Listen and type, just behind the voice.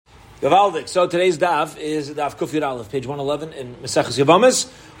Gavaldik. So today's daf is daf Kuf Yud Aleph, page 111 in Maseches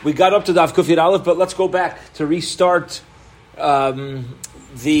Yevamos. We got up to daf Kuf Yud Aleph, but let's go back to restart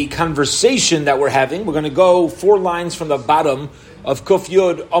the conversation that we're having. We're going to go 4 lines from the bottom of Kuf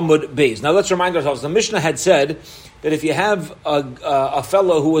Yud Amud Beis. Now let's remind ourselves, the Mishnah had said that if you have a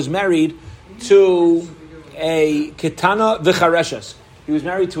fellow who was married to a ketana v'chareshes, he was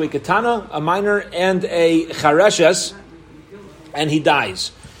married to a ketana, a minor, and a chareshes, and he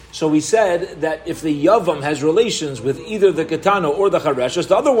dies. So we said that if the yavam has relations with either the ketana or the chareshes,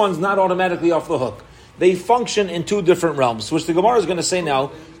 the other one's not automatically off the hook. They function in 2 different realms, which the Gemara is going to say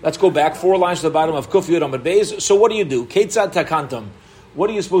now. Let's go back 4 lines to the bottom of Kuf Yud Amud Beis. So what do you do? Ketzad takantam. What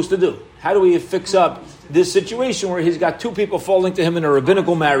are you supposed to do? How do we fix up this situation where he's got 2 people falling to him in a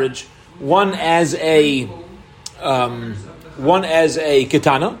rabbinical marriage, one as a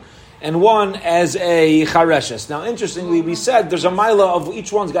ketana, and one as a chareshes. Now, interestingly, we said there's a milah of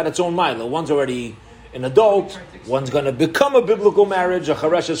each one's got its own milah. One's already an adult. One's going to become a biblical marriage. A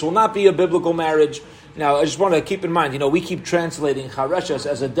chareshes will not be a biblical marriage. Now, I just want to keep in mind, we keep translating chareshes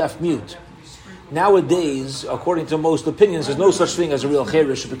as a deaf mute. Nowadays, according to most opinions, there's no such thing as a real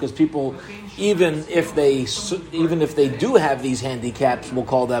cherish, because people, even if they do have these handicaps, we'll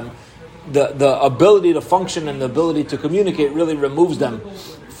call them, the ability to function and the ability to communicate really removes them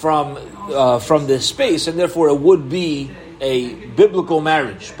from this space, and therefore it would be a biblical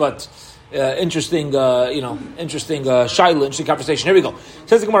marriage. But interesting shaila, interesting conversation. Here we go.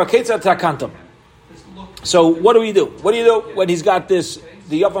 Says the Gemara, Ketzad takantam. So what do we do? What do you do when he's got this?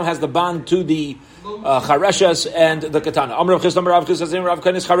 The yavam has the bond to the chareshes and the katana. Amar Rav Chisda, Amar Rav Chisda, Rav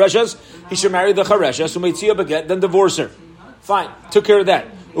Kanis chareshes. He should marry the chareshes, umeitziya beget, then divorce her. Fine, took care of that.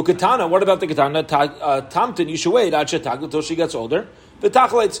 Ukatana, what about the katana? Tamtin, you should wait until she gets older. The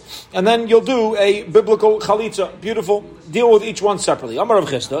tachlates, and then you'll do a biblical chalitza. Beautiful. Deal with each one separately. Amar Rav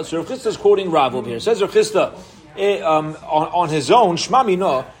Chisda. So Rav Chisda is quoting Rav over here. Says Rav Chisda on his own, Shma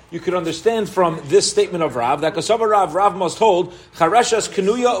Mino, you could understand from this statement of Rav that Kasava Rav must hold chareshes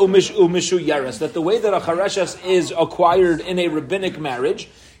kenuya umishu yeres, that the way that a chareshes is acquired in a rabbinic marriage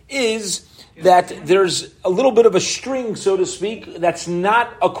is that there's a little bit of a string, so to speak, that's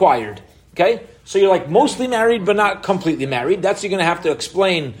not acquired. Okay? So you're like mostly married, but not completely married. That's you're going to have to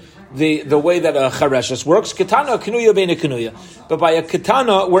explain the way that a chareshes works. Ketana kenuya beina kenuya. But by a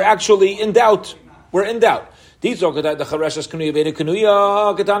ketana, we're actually in doubt. We're in doubt. These are the chareshes kenuya beina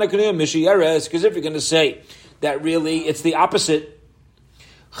kenuya, ketana kenuya mishi yeres. Because if you're going to say that really it's the opposite.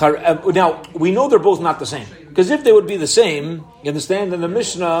 Now, we know they're both not the same. Because if they would be the same, you understand in the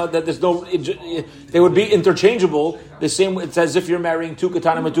Mishnah that there's no, they would be interchangeable. The same, it's as if you're marrying 2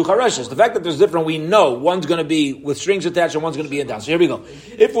 katanim and 2 chareshes. The fact that there's different, we know one's going to be with strings attached and one's going to be in down. So here we go.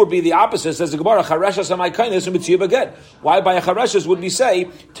 If it would be the opposite, says the Gemara, chareshes amai kainis and mitzvah get. Why by a chareshes would we say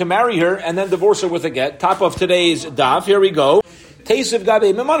to marry her and then divorce her with a get? Top of today's daf. Here we go. Teisiv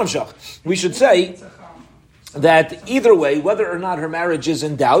gabe memanamshach. We should say that either way, whether or not her marriage is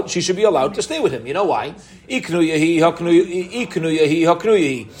in doubt, she should be allowed to stay with him. You know why? If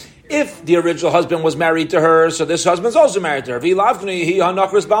the original husband was married to her, so this husband's also married to her.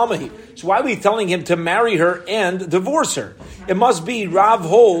 So why are we telling him to marry her and divorce her? It must be Rav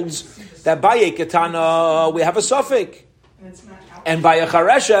holds that by a ketana we have a suffix, and by a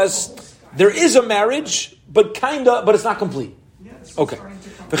chareshes there is a marriage, but it's not complete. Okay.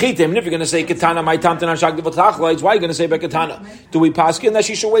 If you're going to say ketana, my tamtin hashagdi v'tachlites, why are you going to say by ketana? Do we paskin that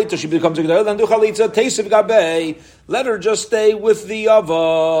she should wait till she becomes a gedol? Then do chalitza teisiv gabe. Let her just stay with the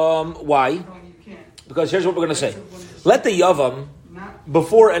yavam. Why? Because here's what we're going to say: let the yavam,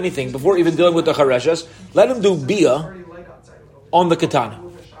 before even dealing with the chareshes, let him do bia on the ketana.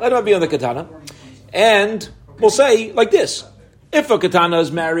 Let him be on the ketana, and we'll say like this: if a ketana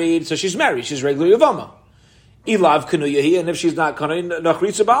is married, so she's married, she's regular yavama. Ilav kenuyahi, and if she's not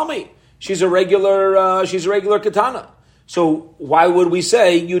nachritza balmi, she's a regular katana. So why would we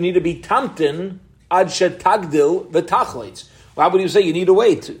say you need to be tamtin ad shetagdil v'tachlates? Why would you say you need to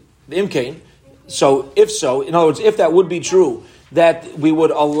wait? Imkain. So, in other words, if that would be true, that we would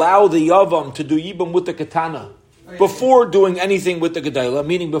allow the yavam to do yibam with the katana before doing anything with the gedayla,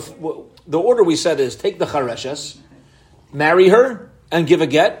 meaning the order we said is take the chareshes, marry her, and give a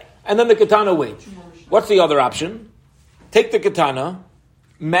get, and then the katana wait. What's the other option? Take the katana,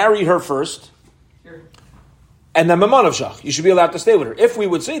 marry her first, and then memanavshach. You should be allowed to stay with her. If we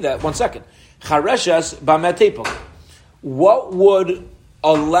would say that, 1 second. Chareshes b'metepel. What would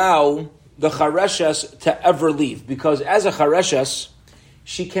allow the chareshes to ever leave? Because as a chareshes,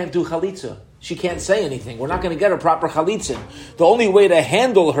 she can't do chalitza. She can't say anything. We're not going to get a proper chalitza. The only way to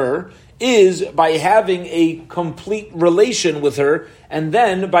handle her is by having a complete relation with her and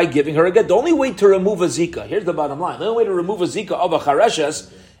then by giving her a get. The only way to remove a zika, here's the bottom line, the only way to remove a zika of a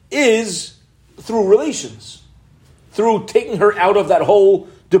chareshes is through relations, through taking her out of that whole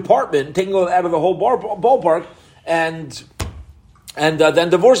department, taking her out of the whole ballpark, and then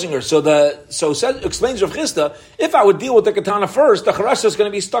divorcing her. So explains Rav Chisda, if I would deal with the katana first, the chareshes is going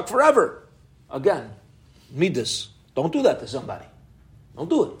to be stuck forever. Again, midas. Don't do that to somebody. Don't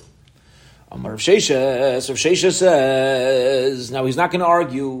do it. Rav Shesha says, now he's not going to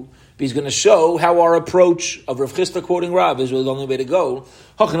argue, but he's going to show how our approach of Rav Chisda quoting Rav is the only way to go.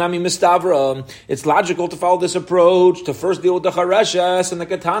 It's logical to follow this approach, to first deal with the chareshes and the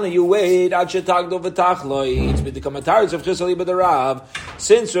katana, you wait,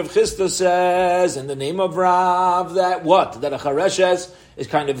 since Rav Chisda says, in the name of Rav, that what? That a chareshes is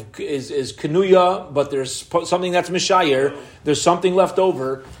kind of is kenuya, but there's something that's mishayer. There's something left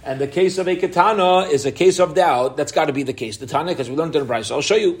over, and the case of a katana is a case of doubt. That's got to be the case. The Tana, because we learned in the Brisa. I'll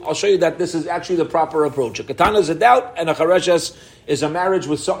show you that this is actually the proper approach. A katana is a doubt, and a chareshes is a marriage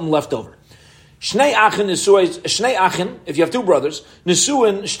with something left over. Shnei achin, if you have two brothers,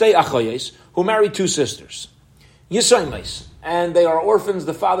 nisuin shtei achayes, who marry two sisters, yisoymais, and they are orphans.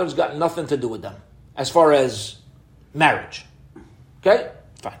 The father's got nothing to do with them as far as marriage. Okay?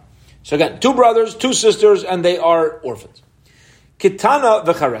 Fine. So again, two brothers, two sisters, and they are orphans. Kitana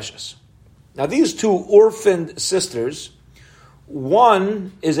v'chareshes. Now these two orphaned sisters,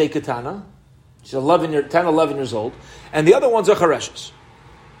 one is a kitana, she's 11 years old, and the other one's a chareshes.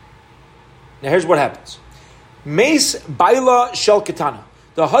 Now here's what happens. Meis baila shel kitana.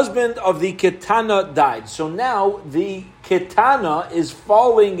 The husband of the kitana died. So now the kitana is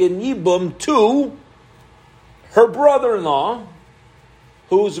falling in yibum to her brother-in-law,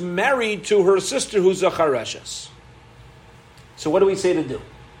 who's married to her sister, who's a chareshes. So what do we say to do?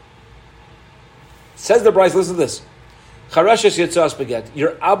 Says the Brisa, listen to this. Chareshes yitzas beget.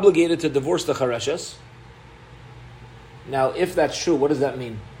 You're obligated to divorce the chareshes. Now, if that's true, what does that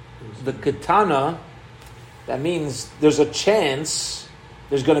mean? The katana, that means there's a chance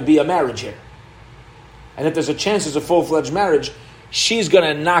there's going to be a marriage here. And if there's a chance there's a full-fledged marriage, she's going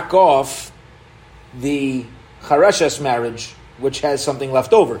to knock off the chareshes marriage, which has something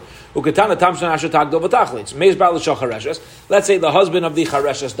left over. Let's say the husband of the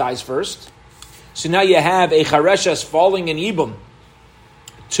chareshes dies first. So now you have a chareshes falling in ibum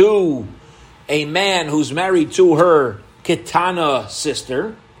to a man who's married to her kitana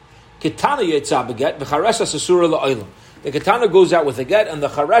sister. Kitana yetza beget, v'chareshes asura la'olam. The kitana goes out with a get, and the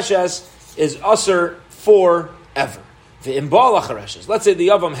chareshes is usher forever. V'imbal chareshes. Let's say the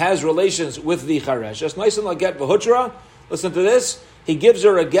yavam has relations with the chareshes. Nice and get v'hutra. Listen to this. He gives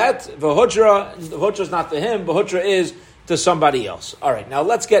her a get. V'hutra is not to him. V'hutra is to somebody else. All right. Now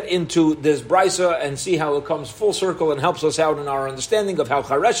let's get into this brisa and see how it comes full circle and helps us out in our understanding of how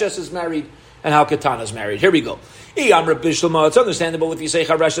chareshes is married and how katana is married. Here we go. It's understandable if you say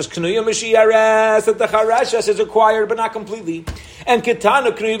chareshes knuya mishiyares, that the chareshes is acquired but not completely, and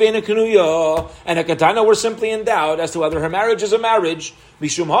katana knuya ve'ena knuya, and a katana we're simply in doubt as to whether her marriage is a marriage.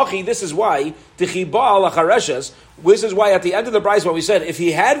 Mishum hachi. This is why tichiba ala chareshes. This is why at the end of the brayz what we said, if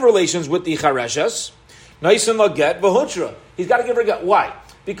he had relations with the chareshes, naisin laget v'hutra, he's got to give her a get. Why?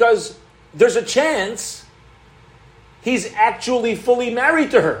 Because there's a chance he's actually fully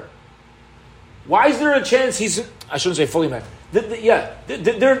married to her. Why is there a chance I shouldn't say fully married.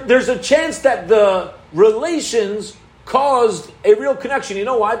 There's a chance that the relations caused a real connection. You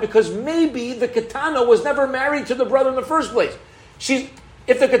know why? Because maybe the katana was never married to the brother in the first place.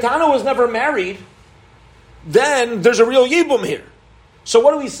 If the katana was never married, then there's a real yibum here. So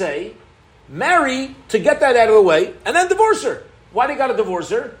what do we say? Marry to get that out of the way, and then divorce her. Why do you got to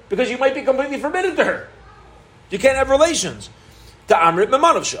divorce her? Because you might be completely forbidden to her. You can't have relations. Ta'amrit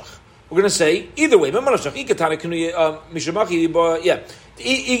memanavshach. We're going to say either way. If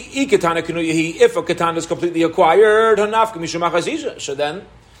a katana is completely acquired, so then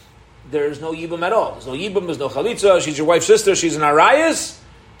there's no yibum at all. There's no yibum, there's no chalitza. She's your wife's sister. She's an arayas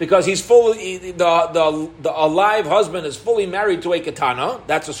because he's the alive husband is fully married to a katana.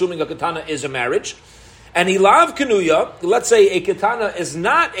 That's assuming a katana is a marriage. And ilav kenuya, let's say a katana is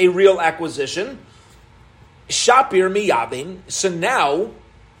not a real acquisition. Shapir miyabin. So now,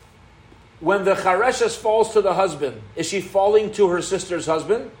 when the chareshes falls to the husband, is she falling to her sister's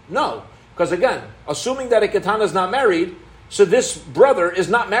husband? No. Because again, assuming that a katana is not married, so this brother is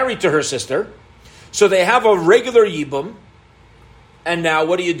not married to her sister, so they have a regular yibum, and now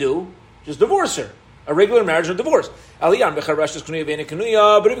what do? Just divorce her. A regular marriage or divorce. But if you're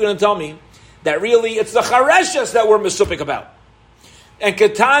going to tell me that really it's the chareshes that we're misupik about, And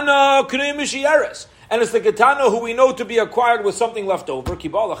Ketana Knuyim Mishiyeres. And it's the Ketana who we know to be acquired with something left over.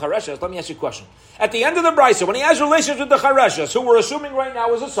 Kibala Chareshes. Let me ask you a question. At the end of the Brisa, when he has relations with the Chareshes, who we're assuming right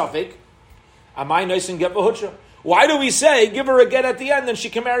now is a suffix, Amai Nice and Get Vahutra. Why do we say give her a get at the end and she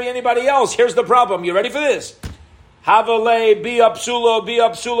can marry anybody else? Here's the problem. You ready for this? Havale bi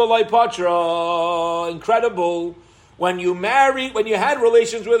apsula lai patra. Incredible. When you had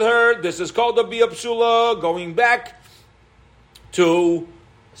relations with her, this is called a bi apsula, going back to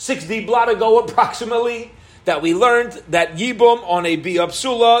 60 blot ago approximately, that we learned that Yibum on a bi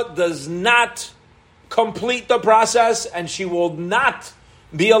apsula does not complete the process, and she will not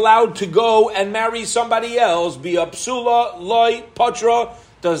be allowed to go and marry somebody else. Bi apsula lai patra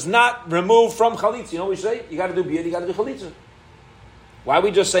does not remove from chalitza. You know what we say? You got to do biyah, you got to do chalitza. Why are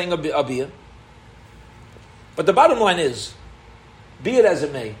we just saying a biyah? But the bottom line is, be it as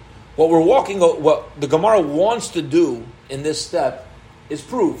it may, what the Gemara wants to do in this step is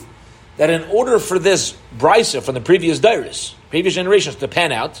prove that in order for this brisa from the previous generations to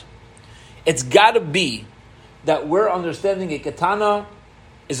pan out, it's got to be that we're understanding a ketana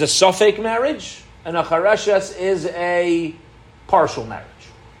is a suffix marriage and a chareshes is a partial marriage.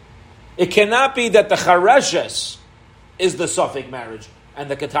 It cannot be that the chareshes is the suffix marriage and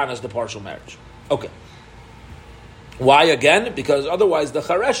the ketana is the partial marriage. Okay. Why again? Because otherwise the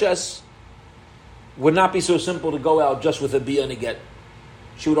chareshes would not be so simple to go out just with a biyah and a get.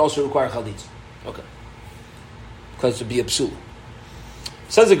 She would also require chalitza. Okay. Because to be a psul.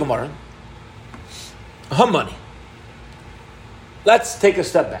 Says the Gemara, her money. Let's take a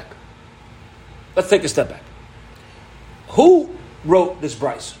step back. Who wrote this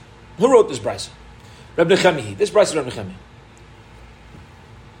brisa? Reb Nechemiah. This brisa is Reb Nechemiah.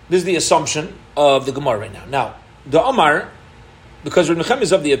 This is the assumption of the Gemara right now. Now, the Amar, because Reb Nechemiah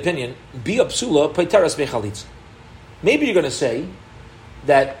is of the opinion, bi apsula paiteras bechalitza. Maybe you're going to say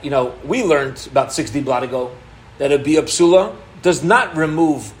that, we learned about 60 blot ago that a bi apsula does not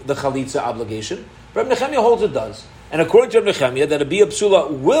remove the chalitza obligation. Reb Nechemiah holds it does. And according to Reb Nechemiah, that a bi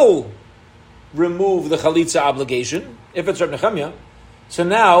apsula will remove the chalitza obligation, if it's Reb Nechemiah. So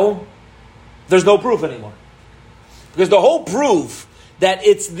now, there's no proof anymore. Because the whole proof that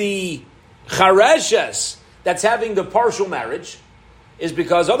it's the chareshes that's having the partial marriage is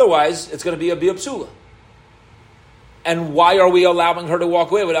because otherwise it's going to be a bi apsula. And why are we allowing her to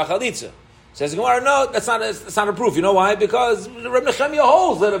walk away without chalitza? Says Gemara, no, that's not a proof. You know why? Because Reb Nechemiah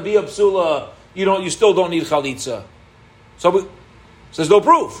holds that a bi apsula, you still don't need chalitza. So there's no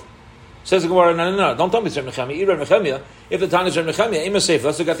proof. Says the Gemara, no, don't tell me it's Reb Nechemiah. Reb Nechemiah, if the Tana is Reb Nechemiah, Ima Seif.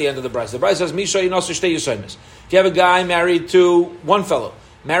 Let's look at the end of the Brisa. The Brisa says, Misha Yinosu Shtei Yisaimis. If you have a guy married to one fellow,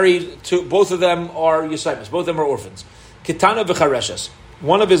 married to both of them are Yisaimis, both of them are orphans. Kitana v'chareshes.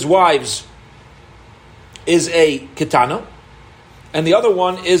 One of his wives is a kitana, and the other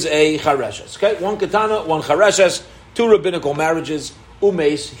one is a chareshes. Okay, one kitana, one chareshes, two rabbinical marriages.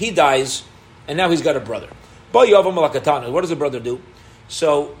 Umeis, he dies, and now he's got a brother. Ba yavam ala kitana. What does the brother do?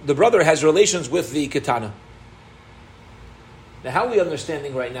 So the brother has relations with the kitana. Now, how are we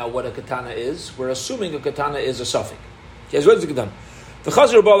understanding right now what a katana is? We're assuming a katana is a suffix. Yes, what is the katana? The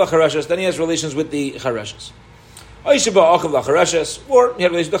chazir ba'al chareshes, then he has relations with the chareshes. Or he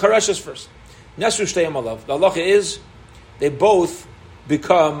had relations with the chareshes first. Nesru shteyam alav. The halacha is they both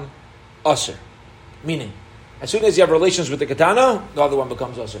become aser. Meaning, as soon as you have relations with the katana, the other one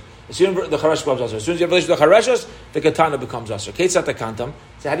becomes aser. As soon as the charesh becomes aser. As soon as you have relations with the chareshes, the katana becomes aser. Ketzat kantam.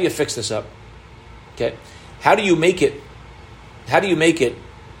 So how do you fix this up? Okay, how do you make it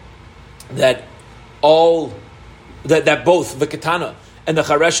that that both the katana and the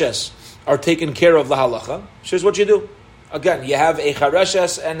chareshes are taken care of the halacha? Here's what you do. Again, you have a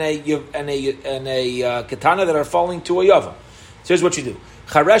chareshes and a katana that are falling to a yava. So here's what you do.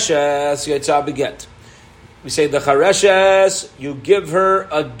 Chareshes yotza beget. We say the chareshes, you give her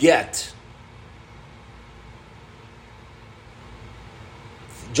a get.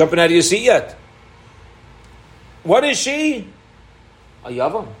 Jumping out of your seat yet? What is she? A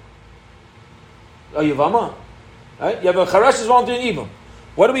yavam. A yavama. Right? You have a chareshes volunteering even.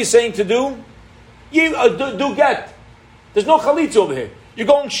 What are we saying to do? You do get. There's no chalitza over here. You're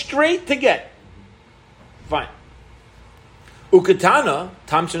going straight to get. Fine. Ukatana,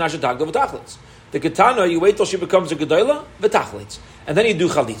 tam shenashatagda v'tachlitz. The katana, you wait till she becomes a gedayla, v'tachlitz. And then you do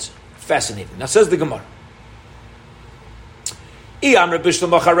chalitza. Fascinating. Now says the Gemara. If you're going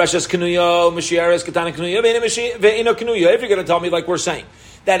to tell me like we're saying,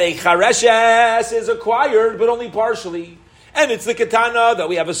 that a chareshes is acquired, but only partially, and it's the katana that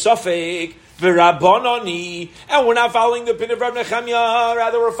we have a suffix, v'rabbanani, and we're not following the pin of Reb Nechemiah,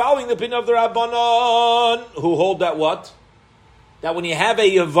 rather we're following the pin of the Rabbanon, who hold that what? that when you have a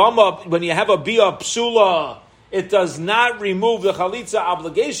yavama, when you have a bia psula, it does not remove the chalitza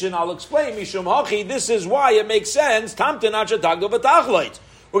obligation. I'll explain, Mishum Hachi, this is why it makes sense. Tamtin achatagdo v'tachloit.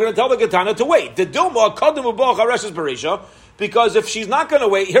 We're going to tell the Ketana to wait. The Dilma Kadamu Bo Chareshes Berisha, because if she's not going to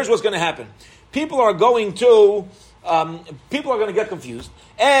wait, here's what's going to happen. People are going to get confused,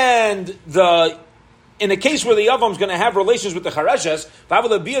 and in a case where the Yavam is going to have relations with the Chareshes,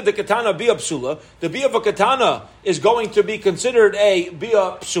 the Bia de Ketana Bia Psula, the Bia of a Ketana is going to be considered a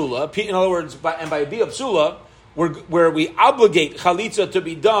Bia Psula. In other words, by Bia Psula, where we obligate Chalitza to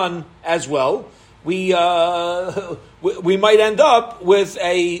be done as well, we might end up with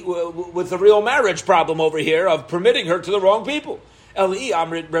a real marriage problem over here of permitting her to the wrong people. Eli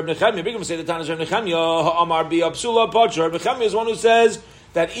Amrit Reb Nechemia, we're going to say the Tana's Reb Nechemia, Amar Bia Psula Pocher. Reb Nechemia is one who says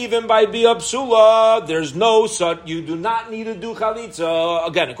that even by Bia Psula, there's no such, you do not need to do Chalitza.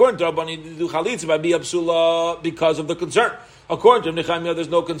 Again, according to Rabban, you need to do Chalitza by Bia Psula because of the concern. According to Nechemia, there's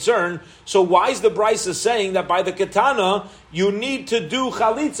no concern. So why is the Brisa saying that by the Ketana, you need to do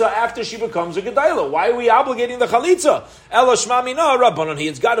Chalitza after she becomes a Gedaila? Why are we obligating the Chalitza? Ela Shmamina Rabbanon.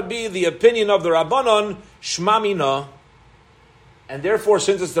 It's got to be the opinion of the Rabbanon, Shmamina. And therefore,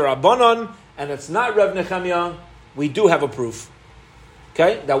 since it's the Rabbanon, and it's not Reb Nechemia, we do have a proof.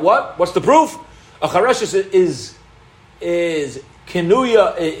 Okay? Now what? What's the proof? A Chareshes is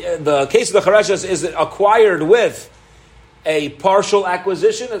Kinuya, the case of the Chareshes is acquired with a partial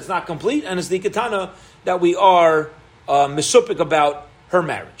acquisition. It's not complete, and it's the Ketana that we are misupik about her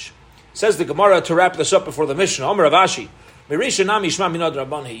marriage. Says the Gemara to wrap this up before the Mishnah. Omer Ravashi, we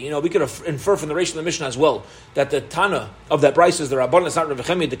could infer from the Reish of the Mishnah as well that the Tana of that Brisa is the Rabban, it's not Reb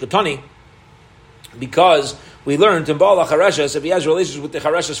Nechemia the Ketani, because we learned in Baal HaChareshes, if he has relations with the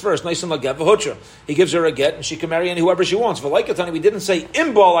Chareshes first, nice and lagev v'hutra, he gives her a get, and she can marry whoever she wants. For like Ketana, we didn't say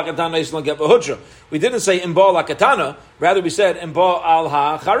in Baal HaKetana, nice and lagev v'hutra. We didn't say in Baal HaKetana, rather we said in Baal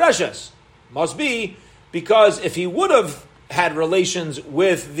HaChareshes. Must be, because if he would have had relations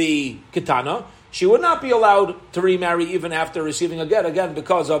with the Ketana, she would not be allowed to remarry even after receiving a get, again,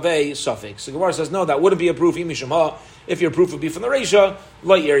 because of a suffix. The Gemara says, no, that wouldn't be a proof, if your proof would be from the Reisha,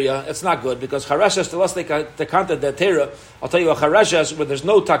 light area, it's not good, because Chareshes, the less they takanta de Tera, I'll tell you a Chareshes, where there's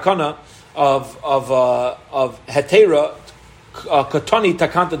no takana of Hetera, Katani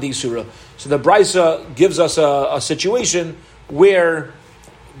takanta di Surah. So the Brisa gives us a situation where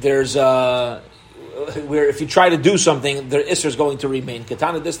there's where if you try to do something, the Isser is going to remain.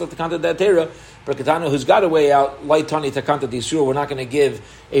 Katana dis takanta de Tera, but Katana who's got a way out, light tani takanta di Surah, we're not going to give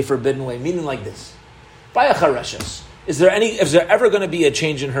a forbidden way. Meaning like this. By a Chareshes, is there ever going to be a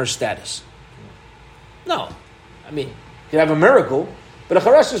change in her status? No. I mean, you have a miracle, but a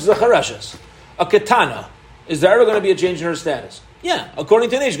Chareshes is a Chareshes. A Ketana, is there ever going to be a change in her status? Yeah,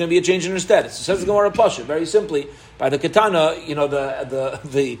 according to there's going to be a change in her status. It says the Gemara Pasha, very simply, by the Ketana,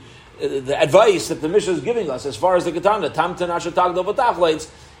 the advice that the Mishnah is giving us as far as the Ketana, Tamtan Ashatagdo V'tachla,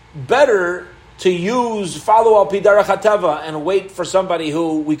 it's better to follow al Pidarach HaTeva and wait for somebody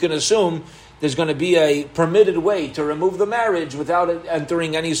who we can assume there's going to be a permitted way to remove the marriage without it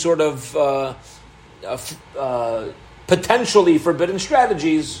entering any sort of potentially forbidden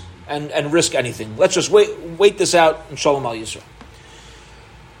strategies and risk anything. Let's just wait this out and Shalom Al Yisrael.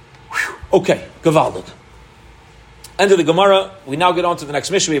 Okay, Gavaldik. End of the Gemara. We now get on to the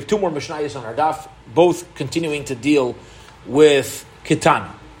next Mishnah. We have two more Mishnayos on our daf, both continuing to deal with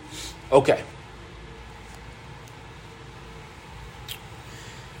Ketana. Okay.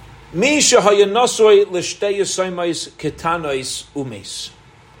 If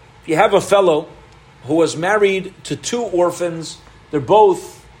you have a fellow who was married to two orphans, they're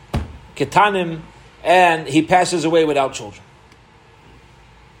both ketanim, and he passes away without children.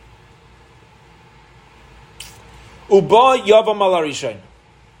 Uba yavam al harishain.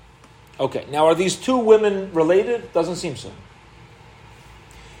 Okay, now are these two women related? Doesn't seem so.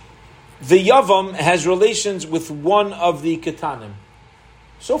 The yavam has relations with one of the ketanim.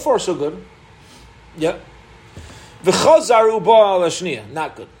 So far, so good. Yeah. V'chazar uba al hashniya.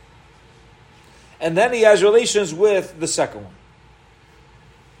 Not good. And then he has relations with the second one.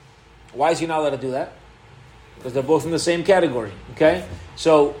 Why is he not allowed to do that? Because they're both in the same category. Okay?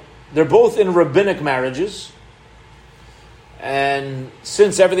 So, they're both in rabbinic marriages. And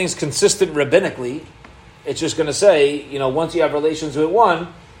since everything's consistent rabbinically, it's just going to say, once you have relations with one,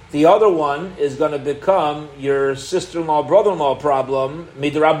 the other one is going to become your sister-in-law, brother-in-law problem,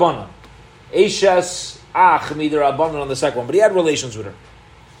 midrabanan. Eishes ach midrabanan on the second one. But he had relations with her.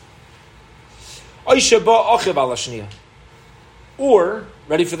 Or,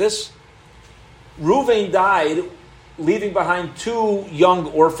 ready for this? Reuven died, leaving behind two young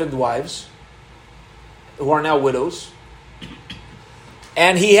orphaned wives, who are now widows.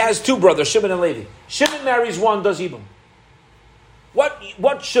 and he has two brothers, Shimon and Levi. Shimon marries one, does Yibum.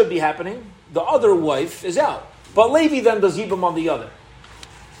 What should be happening? The other wife is out. But Levi then does Yibum on the other.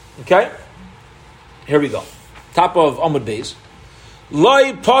 Okay? Here we go. Top of Amud Beis.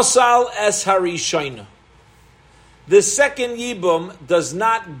 Loi posal es harishayna. The second Yibum does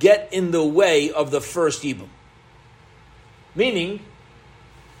not get in the way of the first Yibum. Meaning,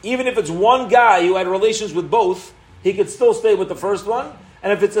 even if it's one guy who had relations with both, he could still stay with the first one.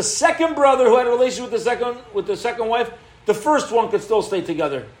 And if it's a second brother who had relations with the second wife, the first one could still stay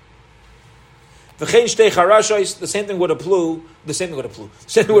together. The same thing would apply. The same thing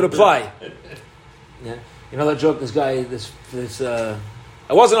would apply. Yeah. You know that joke? This guy,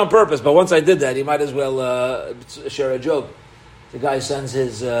 I wasn't on purpose, but once I did that, he might as well share a joke. The guy sends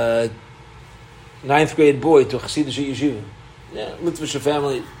his 9th grade boy to a Chassidish yeshiva. Yeah, Litvish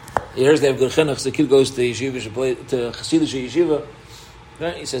family. He hears they have good chinuch. The kid goes to yeshiva, to Chassidish yeshiva.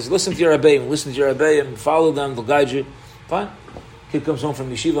 Right? He says, listen to your Rebbeim, follow them, they'll guide you. Fine. Kid comes home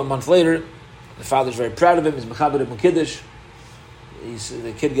from yeshiva a month later. The father's very proud of him. He's mechaber him kiddush.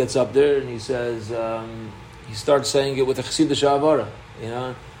 The kid gets up there and he says, he starts saying it with a Chassidish avara. You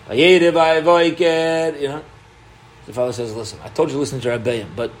know, the father says, listen, I told you to listen to your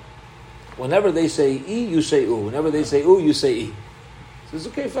Rebbeim, but whenever they say E, you say U. Whenever they say U, you say E. He says,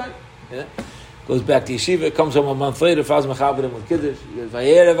 okay, fine. Yeah. Goes back to yeshiva, comes home a month later, father's mechaber him with kiddush. He goes,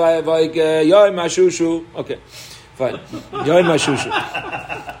 yoy mashushu. Okay, fine. Yoy mashushu.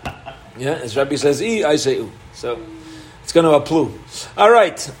 Yeah, as Rabbi says E, I say U. So it's going to applu. All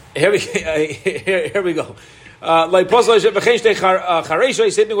right, here we go. Like same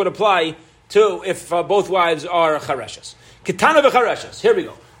thing would apply to if both wives are chareshas. Ketana v'chareshas. Here we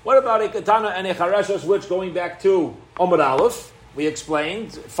go. What about a ketana and a chareshas, which going back to Omar Aleph, we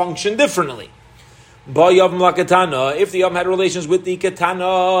explained, function differently. If the Yom had relations with the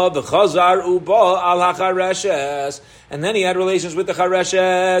ketana, the chazar uba al hachareshes, and then he had relations with the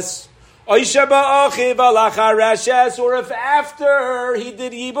chareshes, or if after he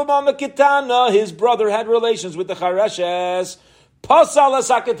did yibum on the ketana, his brother had relations with the chareshes, pasal es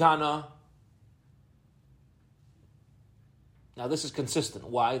haketana. Now this is consistent.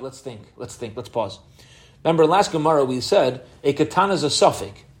 Why? Let's think. Let's pause. Remember, in last Gemara we said a ketana is a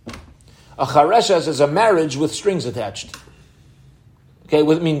suffix. A chareshes is a marriage with strings attached. Okay,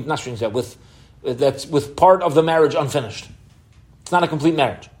 not strings attached, with part of the marriage unfinished. It's not a complete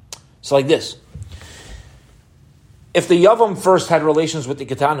marriage. It's like this. If the Yavam first had relations with the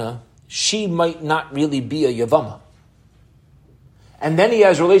Ketana, she might not really be a Yavama. And then he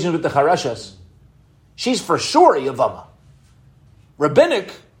has relations with the Chareshas. She's for sure a Yavama.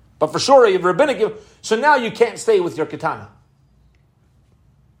 Rabbinic, but for sure a Rabbinic. So now you can't stay with your Ketana.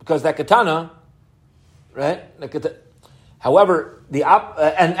 Because that Ketana, right? However,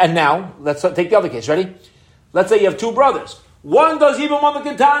 and now, let's take the other case. Ready? Let's say you have two brothers. One does Yibum on the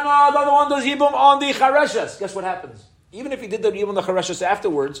Ketana, the other one does Yibum on the Chareshas. Guess what happens? Even if he did the Yibum on the Chareshas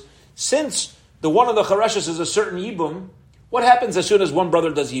afterwards, since the one of the Chareshas is a certain Yibum, what happens as soon as one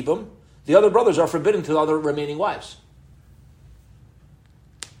brother does Yibum? The other brothers are forbidden to the other remaining wives.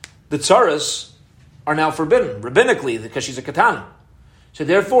 The Tsaras are now forbidden, rabbinically, because she's a Ketana. So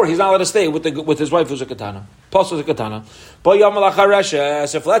therefore, he's not allowed to stay with his wife who's a Ketana. Pasul is a Ketana. But Yom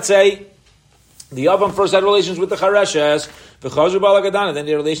Chareshas, if let's say, the Yavam first had relations with the Chareshes, then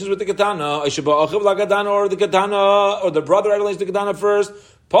they had relations with the Ketana, or the Ketana, or the brother had relations with the Ketana first,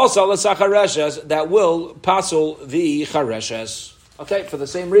 that will pasel the Chareshes. Okay, for the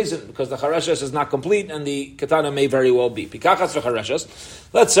same reason, because the Chareshes is not complete, and the Ketana may very well be. Pikachas v'Chareshes.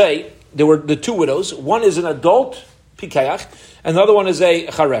 Let's say there were the two widows. One is an adult Pikach, and the other one is a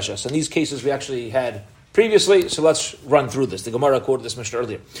Chareshes. In these cases we actually had previously, so let's run through this. The Gemara quoted this Mishnah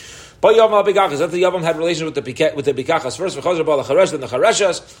earlier. But Yavam al-Pikachas, that the Yavam had relations with the Pikachas first, v'chazar b'al ha-Charesh, then the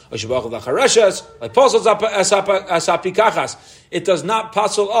Chareshes, or shebach the Chareshes, like pasels as ha-Pikachas. It does not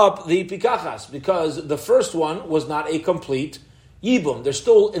pasel up the Pikachas, because the first one was not a complete Yibum. There's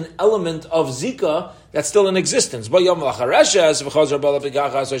still an element of Zika that's still in existence. But Yavam al-Chareshes, v'chazar b'al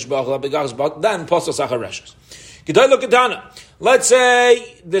ha-Pikachas, or shebach ha-Pikachas, but then pasels ha-Chareshes. Gedolah Ketana. Let's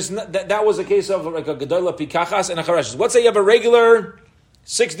say that was a case of like a Gedolah Pikachas and a Chareshes. Let's say you have a regular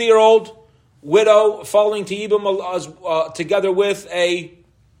 60-year-old widow falling to Yibum together with a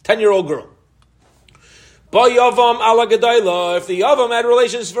 10-year-old girl. Ba Yavam ala Gedolah. If the Yavam had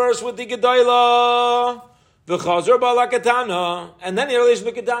relations first with the Gedolah, the Chazar ba'ala Ketana, and then he had relations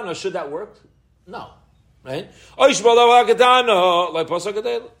with Ketana, should that work? No. Right? Oish ba'ala Ketana, like Pasuk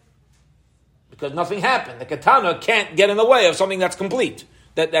Gedolah. Because nothing happened. The Ketana can't get in the way of something that's complete,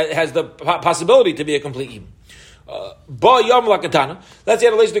 that has the possibility to be a complete Yibum. Ba yom la katana. Let's add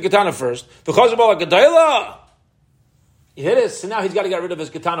a relation to katana first. V'chazar ba la gadayla. You hear this? So now he's got to get rid of his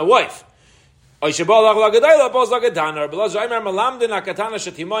katana wife. We should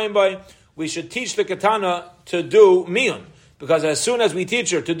teach the katana to do miyun. Because as soon as we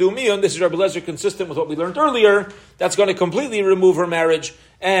teach her to do miyun, this is Rabbi Lezer consistent with what we learned earlier, that's going to completely remove her marriage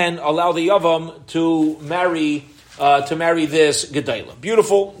and allow the yavam to marry this gedayla.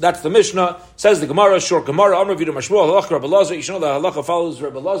 Beautiful. That's the Mishnah. Says the Gemara, short Gemara, Amar Vidu Mashmuel, Halacha Rabbi Lezer. You should know the halacha follows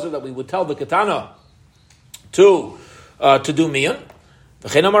Rabbi Lezer that we would tell the katana to do miyun.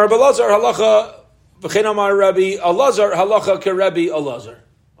 V'chein Amar Rabbi Lezer, halacha, v'chein Amar Rabbi Elazar, halacha ke Rabbi Elazar.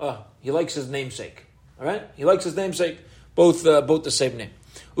 He likes his namesake. All right? He likes his namesake. Both the same name.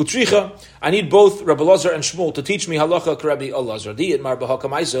 Utricha, I need both Rabbi Elazar and Shmuel to teach me halacha ke Rabbi Elazar.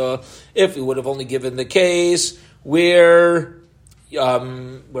 If we would have only given the case where you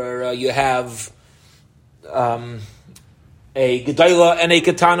have a gedayla and a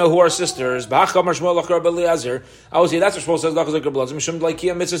katana who are sisters, I would say that's what Shmuel says,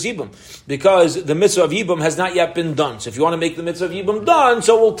 because the mitzvah of Yibum has not yet been done. So if you want to make the mitzvah of Yibum done,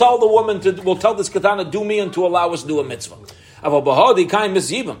 so we'll tell the woman we'll tell this katana do me and to allow us to do a mitzvah.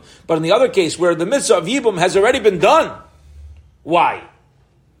 But in the other case where the mitzvah of Yibum has already been done, why?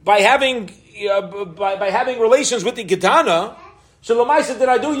 By having relations with the katana, so Lamaisa, did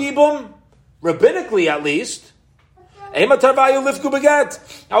I do Yibum? Rabbinically at least. I would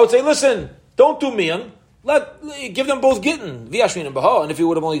say, listen, don't do miyan. Give them both gittin. V'yashmin and baha. And if you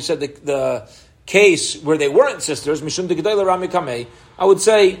would have only said the case where they weren't sisters, mishum de gedayla Rami Kamei, I would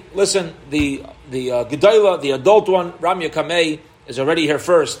say, listen, the gedayla, the adult one, Rami Kamei, is already here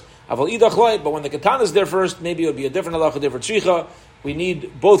first. Aval idach, but when the katana is there first, maybe it would be a different halacha, different shricha. We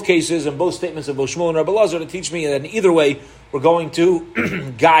need both cases and both statements of both Shmuel and Rabbi Elazar to teach me. And either way, we're going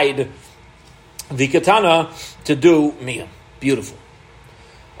to guide the katana to do miyam. Beautiful.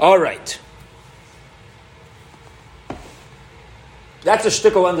 All right. That's a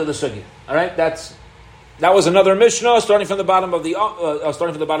shtickle end of the sugya. All right. That was another Mishnah starting from the bottom of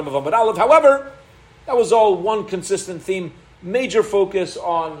Amud Aleph. However, that was all one consistent theme. Major focus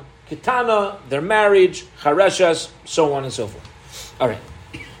on katana, their marriage, chareshes, so on and so forth. All right.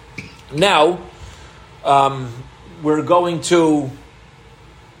 Now we're going to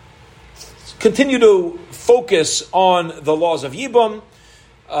continue to focus on the laws of Yibum,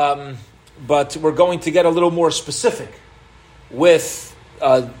 but we're going to get a little more specific with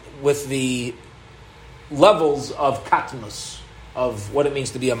the levels of katnus, of what it means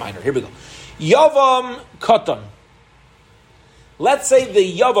to be a minor. Here we go. Yavam katan. Let's say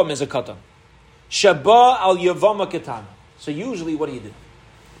the yavam is a katan. Shaba al yavama katana. So usually what do?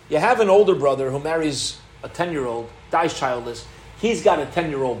 You have an older brother who marries a 10-year-old, dies childless. He's got a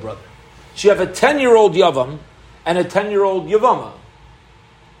 10-year-old brother. So you have a 10-year-old Yavam and a 10-year-old Yavama.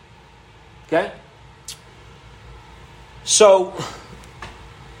 Okay? So,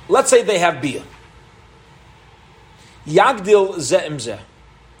 let's say they have Bia. Yagdil ze'im zeh.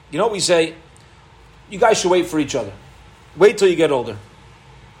 You know what we say? You guys should wait for each other. Wait till you get older.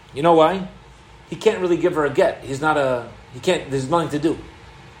 You know why? He can't really give her a get. There's nothing to do.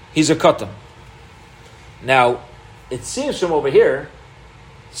 He's a katan. Now, it seems from over here,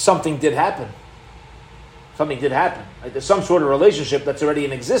 something did happen. Something did happen. Like there's some sort of relationship that's already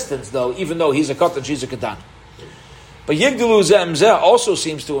in existence, though, even though he's a katan, she's a katan. But Yigdalu Zeh Zeh also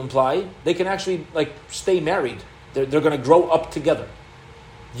seems to imply they can actually stay married. They're going to grow up together.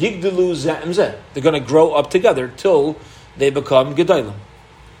 Yigdalu Zeh Zeh. They're going to grow up together till they become Gedailim.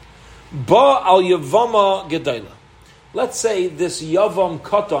 Ba al Yavama Gedailah. Let's say this Yavam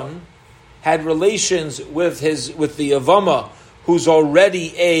Katan had relations with the Yavama who's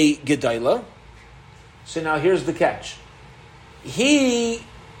already a Gedailah. So now here's the catch. He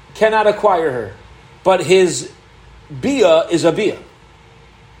cannot acquire her, but his Bia is a Bia.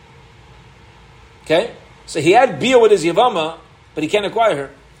 Okay? So he had Bia with his Yavama, but he can't acquire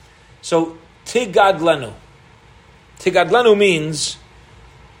her. So Tigadlenu. Tigadlenu means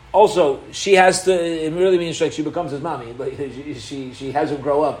also she has to, it really means like she becomes his mommy, but she has him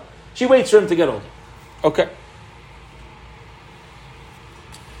grow up. She waits for him to get older. Okay.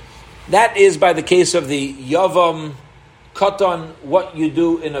 That is by the case of the Yavam Katan, what you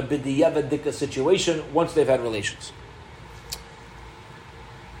do in a B'diyavadika situation once they've had relations.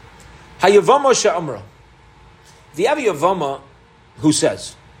 Hayavama Sha'amra. The Yavama who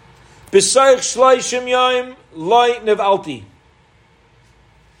says, B'sayich shleishim yaim loy nev'alti.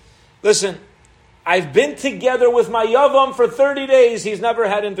 Listen, I've been together with my Yavam for 30 days, he's never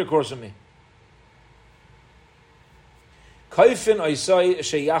had intercourse with me. Kaifin oisai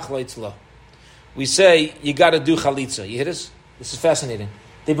sheyach leitzla. we say you got to do chalitza. You hear this? This is fascinating.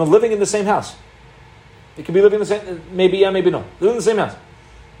 They've been living in the same house. They could be living in the same, maybe yeah, maybe no. They're in the same house.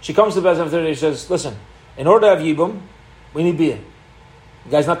 She comes to the Beis Hamikdash and she says, listen, in order to have Yibum, we need Bia.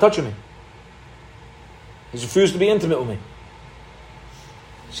 The guy's not touching me. He's refused to be intimate with me.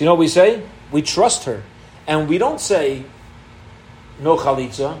 So you know what we say? We trust her. And we don't say, no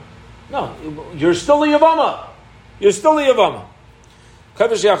chalitza. No, you're still a Yavama. You're still a Yavama.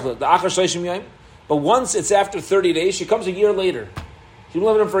 But once it's after 30 days, she comes a year later. She's been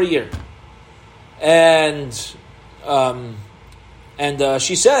living with him for a year. And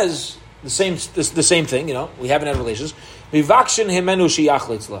she says the same thing, we haven't had relations.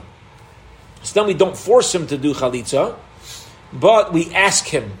 So then we don't force him to do chalitza, but we ask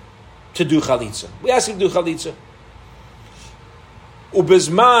him to do chalitza. We ask him to do chalitza.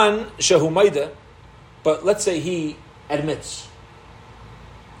 Ubizman shehumayda, but let's say he admits.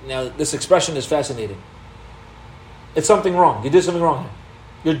 Now, this expression is fascinating. It's something wrong. You did something wrong here.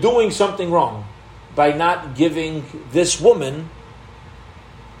 You're doing something wrong by not giving this woman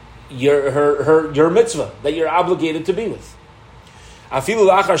your mitzvah that you're obligated to be with. If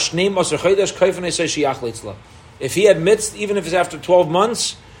he admits, even if it's after 12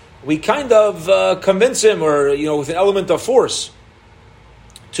 months, we kind of convince him, or with an element of force,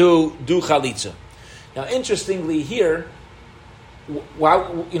 to do chalitza. Now, interestingly, here,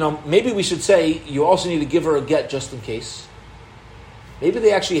 maybe we should say you also need to give her a get just in case. Maybe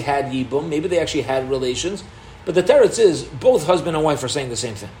they actually had yibum, maybe they actually had relations, but the teretz is both husband and wife are saying the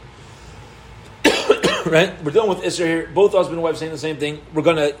same thing. Right? We're dealing with Isser here. Both husband and wife saying the same thing. We're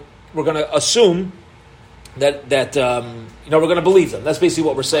gonna assume that we're gonna believe them. That's basically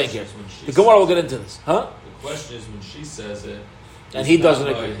what we're saying here. The Gemara will get into this, huh? The question is when she says it, and he doesn't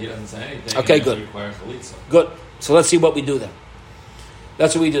agree. He doesn't say anything. Okay, good. Good. So let's see what we do then.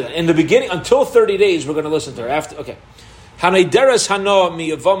 That's what we do then. In the beginning, until 30 days, we're going to listen to her. After, okay.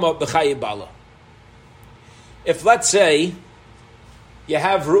 If let's say you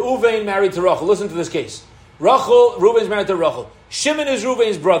have Reuven married to Rachel, listen to this case. Reuven's married to Rachel. Shimon is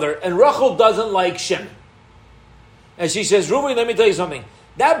Reuven's brother, and Rachel doesn't like Shimon. And she says, Reuven, let me tell you something.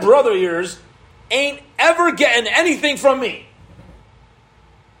 That brother of yours ain't ever getting anything from me.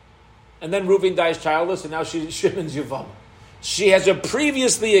 And then Reuven dies childless, and now Shimon's Yavama. She has a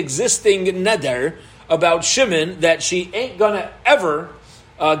previously existing neder about Shimon that she ain't gonna ever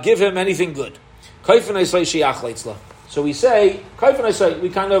give him anything good. So we say,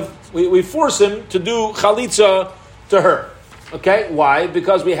 we force him to do chalitza to her. Okay, why?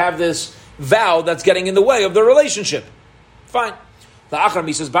 Because we have this vow that's getting in the way of the relationship. Fine. The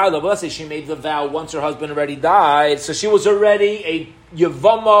Achram says, let's say she made the vow once her husband already died, so she was already a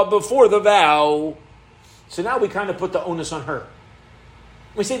Yavama before the vow. So now we kind of put the onus on her.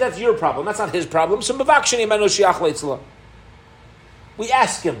 We say that's your problem, that's not his problem. So we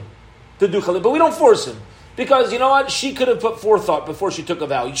ask him to do chalitza, but we don't force him. Because you know what? She could have put forethought before she took a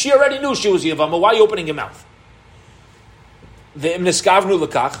vow. She already knew she was Yavama. Why are you opening your mouth? But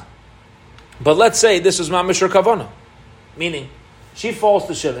let's say this is Mamish Kavana. Meaning, she falls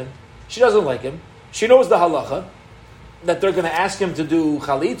to Shimon. She doesn't like him. She knows the halacha that they're going to ask him to do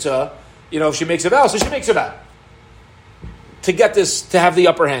chalitza, if she makes a vow. So she makes a vow to get this, to have the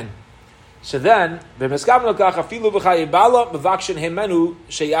upper hand. So then, even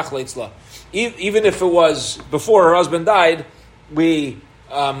if it was before her husband died, we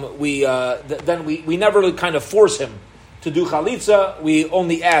never kind of force him to do chalitza. We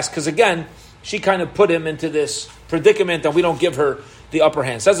only ask, because again, she kind of put him into this predicament and we don't give her the upper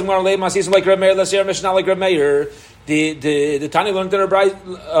hand. Says the Gemara, like Reb Meir, let's say our Mishnah like Reb Meir. The Tani learned in her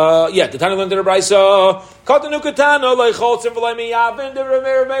Brisa. The Tani learned in her Brisa. Katanu katana like cholzim v'lay miyavin. The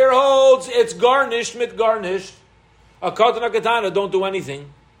Reb Meir holds it's garnished, mit garnished. A katana katana don't do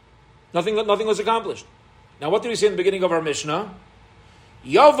anything. Nothing was accomplished. Now, what did we say in the beginning of our Mishnah?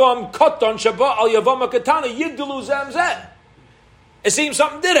 Yavam katan shaba al yavam katana yigdalu zamzeh. It seems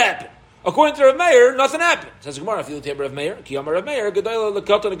something did happen. According to Rav Meir, nothing happened. Says Gemara, if you look at Rav Meir, Kiyama Rav Meir, Gedayla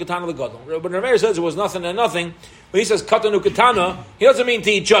lekatan katana legadol. But Rav Meir says it was nothing and nothing. When he says katanu katana, he doesn't mean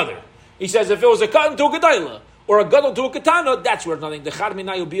to each other. He says if it was a katan to a Gedayla or a gadol to a katana, that's worth nothing. The chad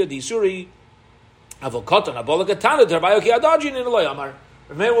minayu bia di suri avol katan abola katana tervayo ki adajin in loy amar.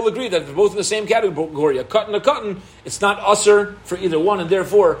 Rav Meir will agree that they're both in the same category. A katan, it's not usher for either one, and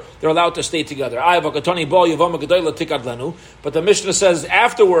therefore they're allowed to stay together. But the Mishnah says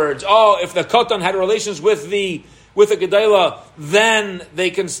afterwards, if the katan had relations with a gedayla, then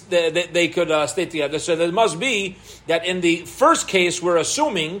they could stay together. So there must be that in the first case, we're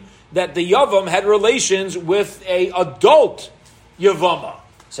assuming that the yavam had relations with a adult yavama.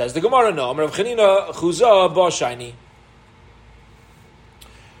 Says the Gemara, no. Rav Chanina Chuzah ba shiny.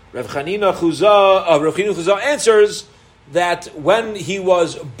 Rav Chanina Chuzah answers that when he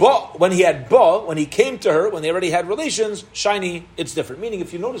came to her, when they already had relations, shiny, it's different. Meaning,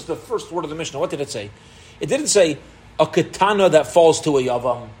 if you notice the first word of the Mishnah, what did it say? It didn't say a katana that falls to a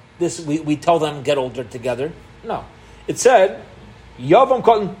yavam. This we tell them get older together. No, it said yavam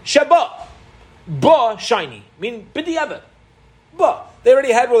cotton sheba ba shiny. Mean b'diavad. Ba they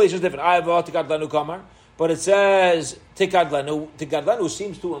already had relations different. Ayava tikad lanu kamar. But it says tikad lanu. Tikad lanu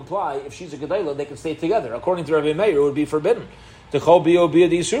seems to imply if she's a gedayla, they can stay together. According to Rabbi Meir, it would be forbidden. Techol bio bia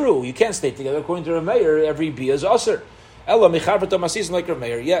disuru. You can't stay together. According to Rabbi Meir, every bia is usher. Ella micharvata masis like Rabbi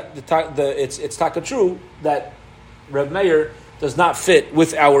Meir. Yet it's taka true that Rabbi Meir does not fit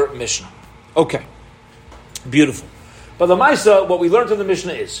with our Mishnah. Okay, beautiful. But the Maisa, what we learned in the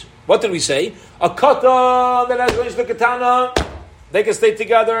Mishnah is, what did we say? A katan that has relations to katana, they can stay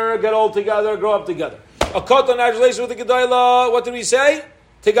together, get old together, grow up together. A katan has relations with the gedayla, what did we say?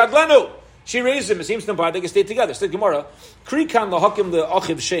 Tigadlenu. She raised him, it seems to imply they can stay together. Says the Gemara, Krikan lahakim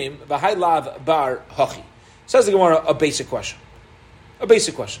le'achiv shem, v'haylav bar hachi. Says the Gemara, a basic question.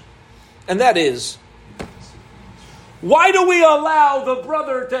 And that is, why do we allow the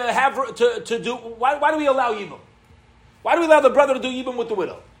brother to have to do? Why do we allow yibum? Why do we allow the brother to do yibum with the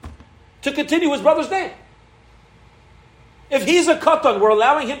widow? To continue his brother's name. If he's a katan, we're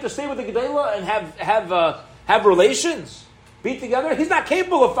allowing him to stay with the gedayla and have relations, be together. He's not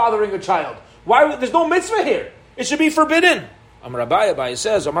capable of fathering a child. Why? There's no mitzvah here. It should be forbidden. Amar Abaye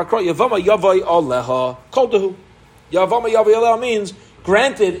says, Amar Kro Yavama Yavai Aleha Koldahu. Yavama Yavai Aleha means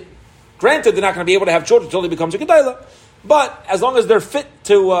granted, they're not going to be able to have children until he becomes a gedayla. But as long as they're fit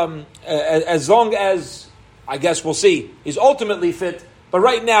to, as long as, I guess we'll see, he's ultimately fit. But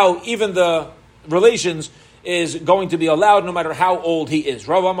right now, even the relations is going to be allowed no matter how old he is.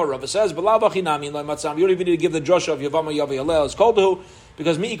 Rav Amar Rava says, you don't even need to give the drasha of Yavama Yavai Aleha as Koldahu,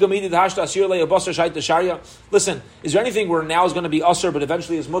 because listen, is there anything where now is going to be usher, but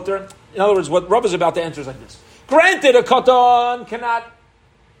eventually is mutter? In other words, what Rav is about to answer is like this. Granted, a katan cannot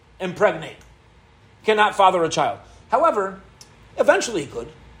impregnate, cannot father a child. However, eventually he could.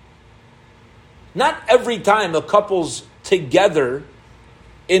 Not every time a couple's together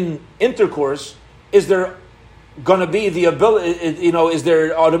in intercourse is there going to be the ability, is there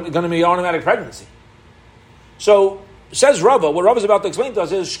going to be automatic pregnancy. So, says Rava, what Rava is about to explain to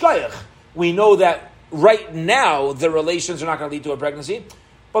us is shkayach. We know that right now the relations are not going to lead to a pregnancy,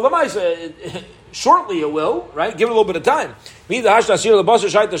 but Lamaisa, shortly it will, right? Give it a little bit of time. Is there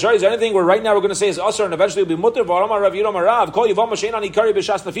anything where right now we're going to say is asr and eventually it'll be mutter? Any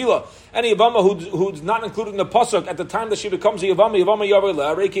Yavama who's not included in the pasuk at the time that she becomes a Yavama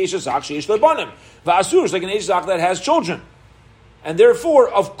Va'asur, like an Ishzak that has children. And therefore,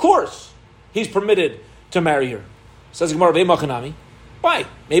 of course, he's permitted to marry her. Says Gemara, Ve'machanami. Why?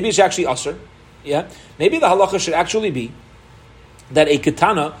 Maybe it's actually asr. Yeah. Maybe the halacha should actually be that a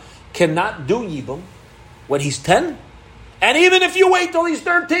katana cannot do yibum when he's 10, and even if you wait till he's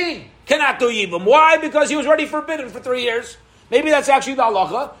 13, cannot do yibum. Why? Because he was already forbidden for 3 years. Maybe that's actually the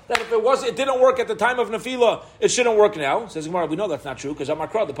halacha, that if it didn't work at the time of Nefila, it shouldn't work now. Says Gemara, we know that's not true, because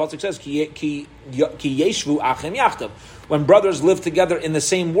Amakra, the pasuk says, Ki yeshvu achem yachtav. When brothers live together in the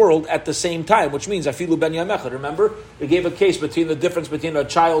same world at the same time, which means afilu ben yamechad. Remember, we gave a case between the difference between a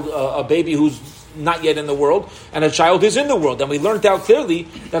child, a baby who's not yet in the world, and a child who's in the world. And we learned out clearly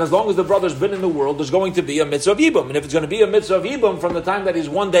that as long as the brother's been in the world, there's going to be a mitzvah of yibum. And if it's going to be a mitzvah of yibum from the time that he's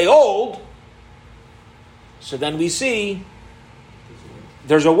 1 day old, so then we see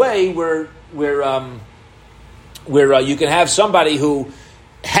there's a way where you can have somebody who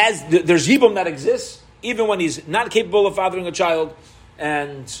has, there's yibum that exists even when he's not capable of fathering a child,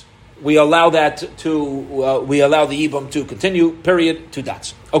 and we allow that to we allow the yibum to continue. Period. To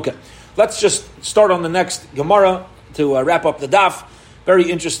dots. Okay, let's just start on the next Gemara to wrap up the daf. Very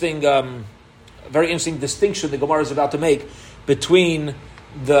interesting distinction the Gemara is about to make between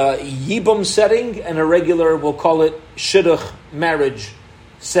the yibum setting and a regular, we'll call it shidduch marriage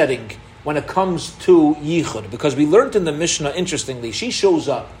setting when it comes to yichud, because we learned in the Mishnah, interestingly, she shows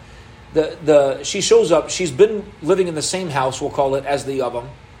up. She's been living in the same house, we'll call it, as the yavam,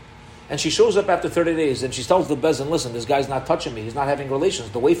 and she shows up after 30 days, and she tells the bezin, listen, this guy's not touching me, he's not having relations.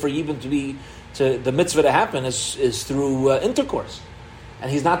 The way for yibum to the mitzvah to happen is through intercourse,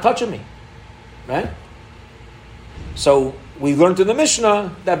 and he's not touching me, right? So we learned in the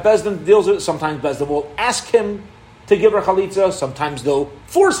Mishnah that Bezdin deals with it. Sometimes Bezdin will ask him to give her chalitza. Sometimes they'll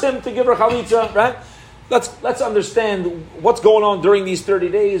force him to give her chalitza, right? let's understand what's going on during these 30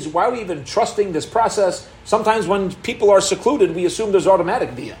 days. Why are we even trusting this process? Sometimes when people are secluded, we assume there's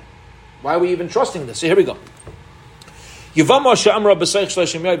automatic bia. Why are we even trusting this? So here we go. Yavama she'amra b'seich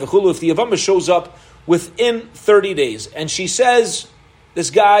shleishim yai v'chulu. If the Yavama shows up within 30 days, and she says, this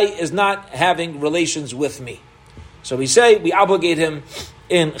guy is not having relations with me. So we obligate him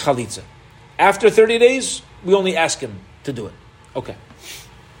in chalitza. After 30 days, we only ask him to do it. Okay.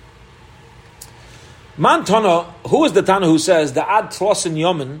 Man Tana, who is the Tana who says, the ad tlosin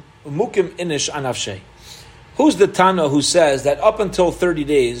yomin mukim inish anavshay? Who's the Tana who says that up until 30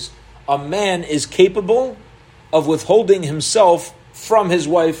 days, a man is capable of withholding himself from his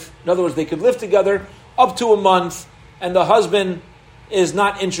wife? In other words, they could live together up to a month, and the husband is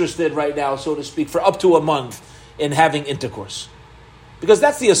not interested right now, so to speak, for up to a month in having intercourse. Because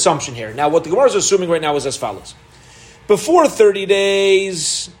that's the assumption here. Now, what the Gemara is assuming right now is as follows. Before 30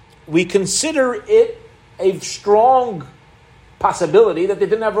 days, we consider it a strong possibility that they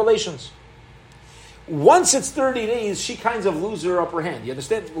didn't have relations. Once it's 30 days, she kind of loses her upper hand. You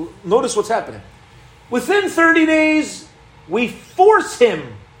understand? Notice what's happening. Within 30 days, we force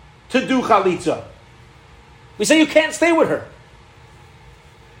him to do chalitza. We say you can't stay with her.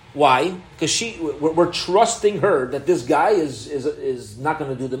 Why? Because we're trusting her that this guy is not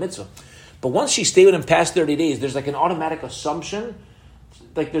going to do the mitzvah. But once she stayed with him past 30 days, there's like an automatic assumption,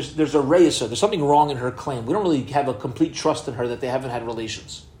 like there's a reisa, there's something wrong in her claim. We don't really have a complete trust in her that they haven't had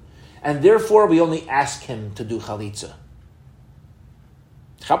relations. And therefore, we only ask him to do chalitza.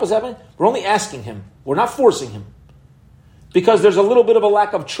 What's happening? We're only asking him. We're not forcing him. Because there's a little bit of a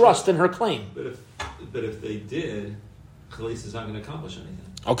lack of trust in her claim. But if they did, chalitza is not going to accomplish anything.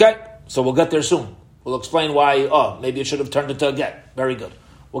 Okay, so we'll get there soon. We'll explain why, maybe it should have turned into a get. Very good.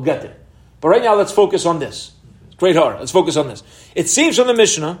 We'll get there. But right now, let's focus on this. Great heart. Let's focus on this. It seems from the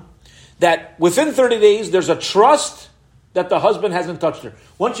Mishnah that within 30 days, there's a trust that the husband hasn't touched her.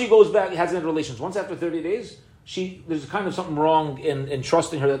 Once she goes back, he hasn't had relations. Once after 30 days, there's kind of something wrong in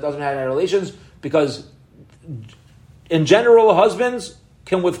trusting her that doesn't have any relations, because in general, husbands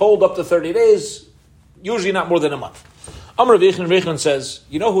can withhold up to 30 days, usually not more than a month. Amar Rechan says,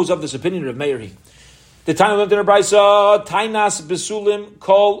 you know who's of this opinion? Rav Meir. The Tana lived in a brisa, Tainas Besulim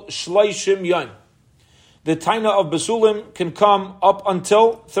Kol Shloishim Yom. The Taina of Besulim can come up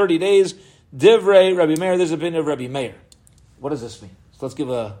until 30 days. Divrei Rabbi Meir, there's an opinion of Rabbi Meir. What does this mean? So let's give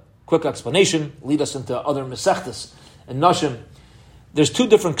a quick explanation, lead us into other Mesechtas and Nashim. There's two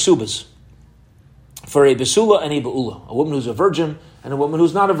different ksubas for a Besula and a Be'ula, a woman who's a virgin and a woman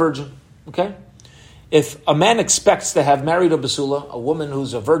who's not a virgin. Okay? If a man expects to have married a Besula, a woman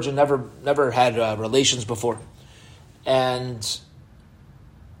who's a virgin, never had relations before, and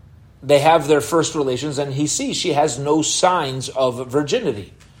they have their first relations, and he sees she has no signs of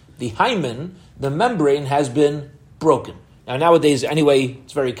virginity. The hymen, the membrane, has been broken. Now, nowadays, anyway,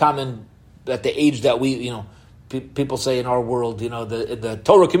 it's very common at the age that people say in our world, the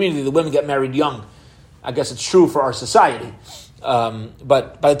Torah community, the women get married young. I guess it's true for our society.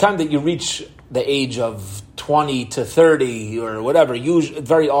 But by the time that you reach the age of 20 to 30 or whatever,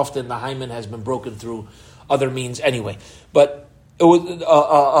 very often the hymen has been broken through other means anyway. But it was,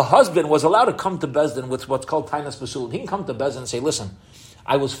 a husband was allowed to come to Bezdin with what's called Tainas Besulim. He can come to Bezdin and say, listen,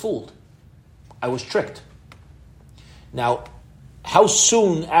 I was fooled. I was tricked. Now, how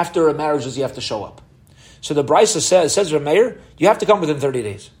soon after a marriage does he have to show up? So the Brisa says Rav Meir, you have to come within 30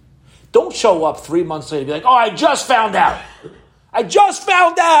 days. Don't show up 3 months later and be like, I just found out. I just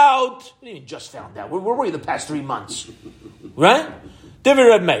found out. What do you mean just found out? Where were you the past 3 months? Right? Divrei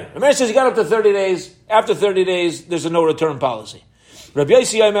Rav Meir. Rav Meir says you got up to 30 days. After 30 days, there's a no return policy. Rabbi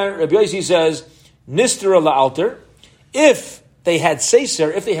Yossi says, Nistera la'alter. If they had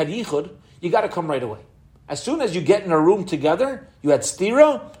Seiser, if they had Yichud, you got to come right away. As soon as you get in a room together, you had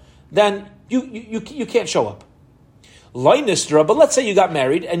Stira, then you can't show up. Loi Nistera, but let's say you got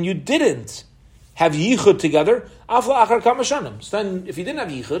married and you didn't have Yichud together, Afla Achar Kama Shanim. So then, if you didn't have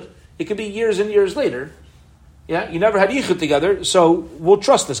Yichud, it could be years and years later. Yeah, you never had Yichud together, so we'll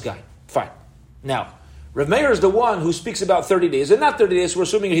trust this guy. Fine. Now, Rav Meir is the one who speaks about 30 days, and not 30 days, so we're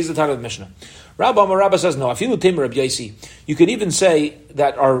assuming he's the title of the Mishnah. Rabba says, no, Afilu Tamer Rabbi Yossi. You could even say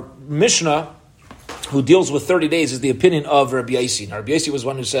that our Mishnah, who deals with 30 days, is the opinion of Rabbi Yossi. Now, Rabbi Yossi was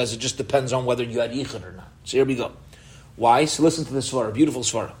one who says it just depends on whether you had Yichud or not. So here we go. Why? So listen to this svara, beautiful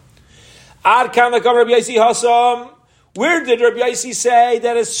svara. Ad kan lakam Rabbi Yossi hasam. Where did Rabbi Yossi say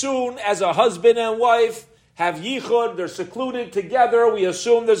that as soon as a husband and wife have yichud, they're secluded together, we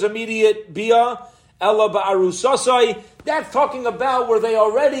assume there's immediate bia? Ella ba'arusasai. That's talking about where they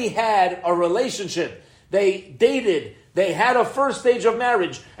already had a relationship. They dated. They had a first stage of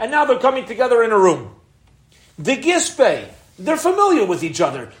marriage. And now they're coming together in a room. The gispe, they're familiar with each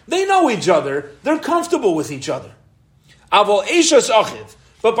other. They know each other. They're comfortable with each other. Avol eishas achiv.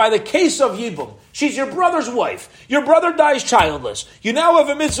 But by the case of Yibum, she's your brother's wife. Your brother dies childless. You now have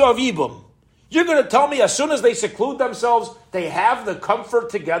a mitzvah of Yibum. You're going to tell me as soon as they seclude themselves, they have the comfort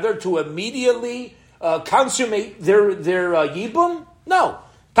together to immediately consummate their Yibum? No.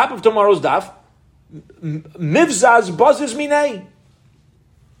 Top of tomorrow's daf. Mivzaz buzzes minei.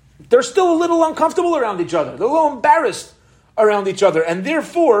 They're still a little uncomfortable around each other. They're a little embarrassed around each other. And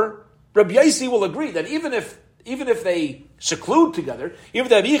therefore, Rabbi Yossi will agree that even if they seclude together, even if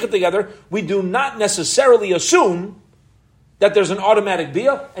they have yichud together, we do not necessarily assume that there's an automatic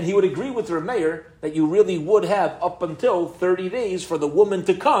bia, and he would agree with Rav Meir that you really would have up until 30 days for the woman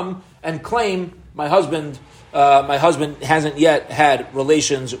to come and claim, my husband hasn't yet had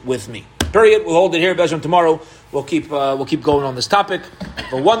relations with me. Period. We'll hold it here. Tomorrow we'll keep going on this topic.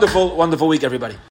 Have a wonderful, wonderful week, everybody.